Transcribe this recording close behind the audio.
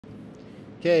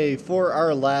Okay, for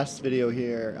our last video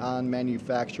here on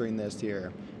manufacturing this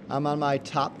here, I'm on my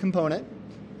top component.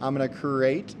 I'm going to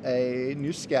create a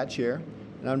new sketch here,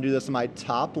 and I'm going to do this on my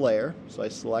top layer. So I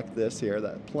select this here,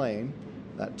 that plane,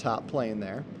 that top plane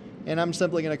there, and I'm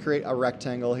simply going to create a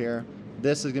rectangle here.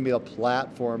 This is going to be a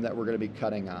platform that we're going to be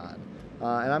cutting on.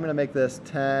 And I'm going to make this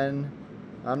 10,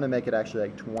 I'm going to make it actually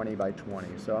like 20 by 20.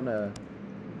 So I'm going to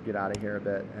get out of here a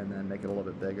bit and then make it a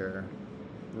little bit bigger.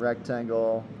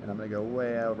 Rectangle, and I'm going to go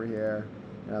way over here,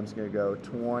 and I'm just going to go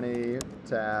 20,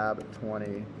 tab, 20,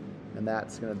 and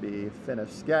that's going to be finish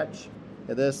sketch.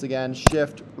 And this again,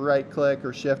 shift right click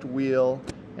or shift wheel,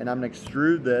 and I'm going to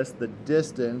extrude this the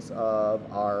distance of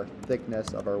our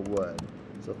thickness of our wood.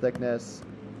 So thickness,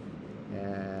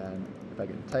 and if I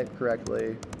can type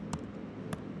correctly,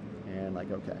 and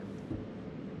like OK,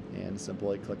 and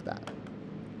simply click that.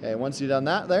 Okay, once you've done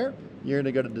that there, you're going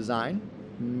to go to design,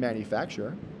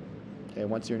 manufacturer. Okay,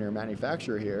 once you're in your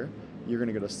manufacturer here, you're going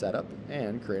to go to setup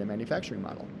and create a manufacturing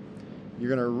model. You're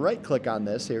going to right click on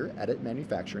this here, edit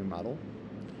manufacturing model.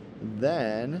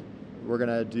 Then we're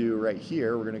going to do right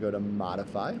here, we're going to go to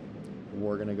modify.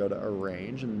 We're going to go to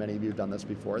arrange, and many of you have done this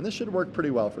before, and this should work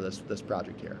pretty well for this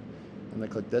project here. I'm going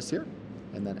to click this here,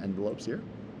 and then envelopes here,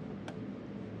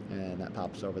 and that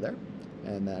pops over there.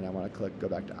 And then I want to click, go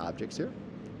back to objects here,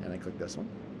 and I click this one,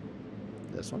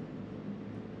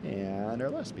 and our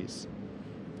last piece.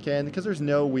 Okay, and because there's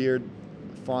no weird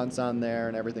fonts on there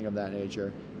and everything of that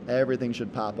nature, everything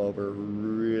should pop over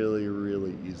really,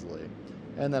 really easily.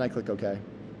 And then I click OK.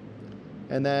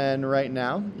 And then right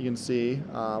now, you can see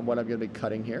what I'm going to be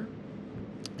cutting here.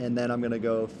 And then I'm going to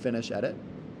go finish edit.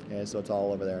 Okay, so it's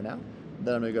all over there now.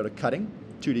 Then I'm going to go to cutting,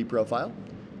 2D profile.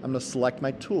 I'm going to select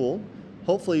my tool.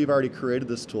 Hopefully you've already created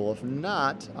this tool. If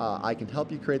not, I can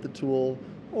help you create the tool,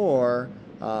 or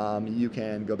you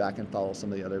can go back and follow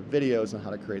some of the other videos on how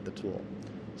to create the tool.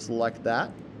 Select that.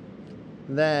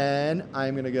 Then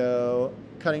I'm going to go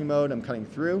cutting mode. I'm cutting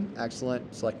through.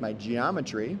 Excellent. Select my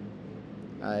geometry.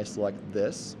 I select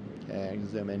this. Okay, I can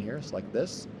zoom in here. Select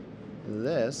this,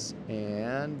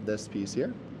 and this piece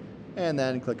here. And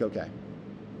then click OK.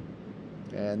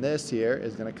 And this here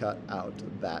is going to cut out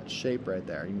that shape right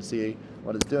there. You can see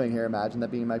what it's doing here. Imagine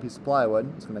that being my piece of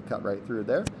plywood. It's going to cut right through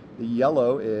there. The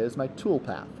yellow is my tool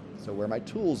path, so where my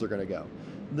tools are going to go.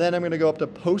 Then I'm going to go up to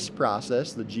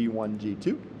post-process, the G1,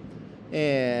 G2,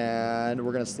 and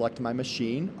we're going to select my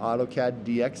machine, AutoCAD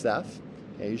DXF.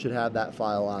 Okay, you should have that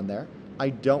file on there. I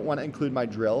don't want to include my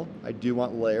drill. I do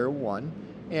want layer 1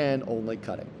 and only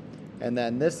cutting. And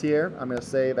then this here, I'm going to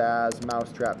save as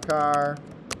Mousetrap Car.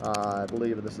 I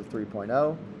believe this is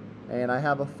 3.0, and I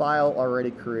have a file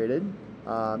already created.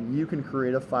 You can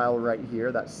create a file right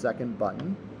here, that second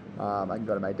button. I can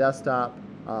go to my desktop.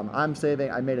 I'm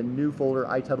saving, I made a new folder,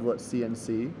 I titled it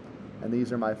CNC, and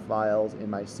these are my files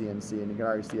in my CNC, and you can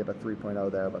already see I have a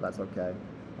 3.0 there, but that's okay.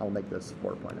 I'll make this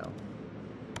 4.0.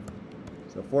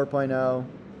 So 4.0,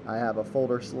 I have a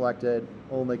folder selected,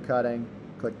 only cutting,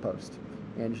 click post.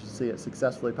 And you should see it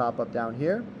successfully pop up down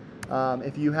here.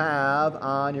 If you have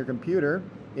on your computer,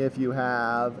 if you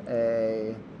have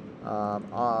a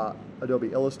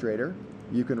Adobe Illustrator,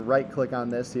 you can right click on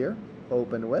this here,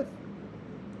 open with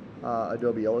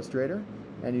Adobe Illustrator,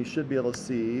 and you should be able to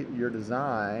see your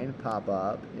design pop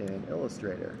up in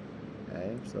Illustrator.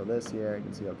 Okay, so this here, you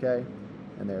can see OK,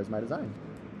 and there's my design.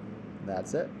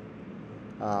 That's it.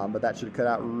 But that should cut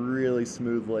out really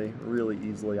smoothly, really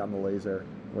easily on the laser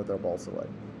with our balsa wood.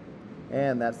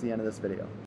 And that's the end of this video.